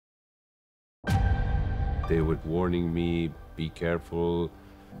They were warning me, be careful,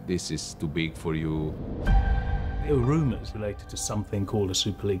 this is too big for you. There were rumours related to something called a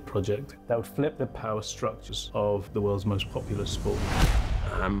Super League project that would flip the power structures of the world's most popular sport.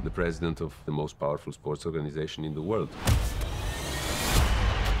 I'm the president of the most powerful sports organization in the world.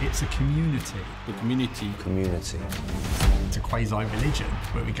 It's a community. The community. Community. It's a quasi-religion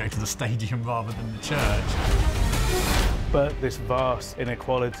where we go to the stadium rather than the church. But this vast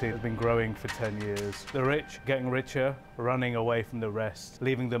inequality has been growing for 10 years. The rich getting richer, running away from the rest,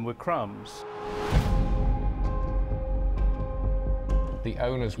 leaving them with crumbs. The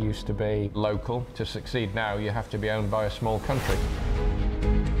owners used to be local. To succeed now, you have to be owned by a small country.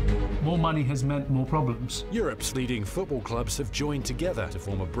 More money has meant more problems. Europe's leading football clubs have joined together to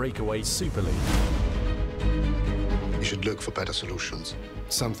form a breakaway Super League. You should look for better solutions.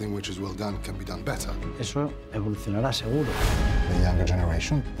 Something which is well done can be done better. Eso evolucionará seguro. The younger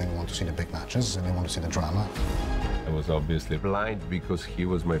generation, they want to see the big matches and they want to see the drama. I was obviously blind because he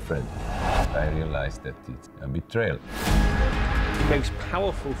was my friend. I realized that it's a betrayal. The most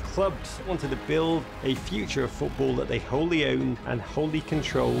powerful clubs wanted to build a future of football that they wholly own and wholly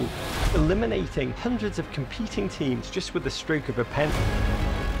control, eliminating hundreds of competing teams just with the stroke of a pen.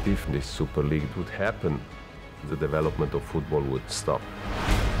 If this Super League would happen, the development of football would stop.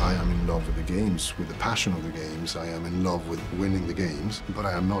 I am in love with the games, with the passion of the games. I am in love with winning the games, but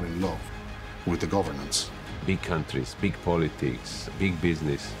I am not in love with the governance. Big countries, big politics, big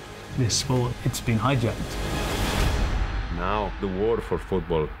business. This sport, it's been hijacked. Now the war for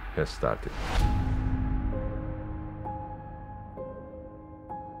football has started.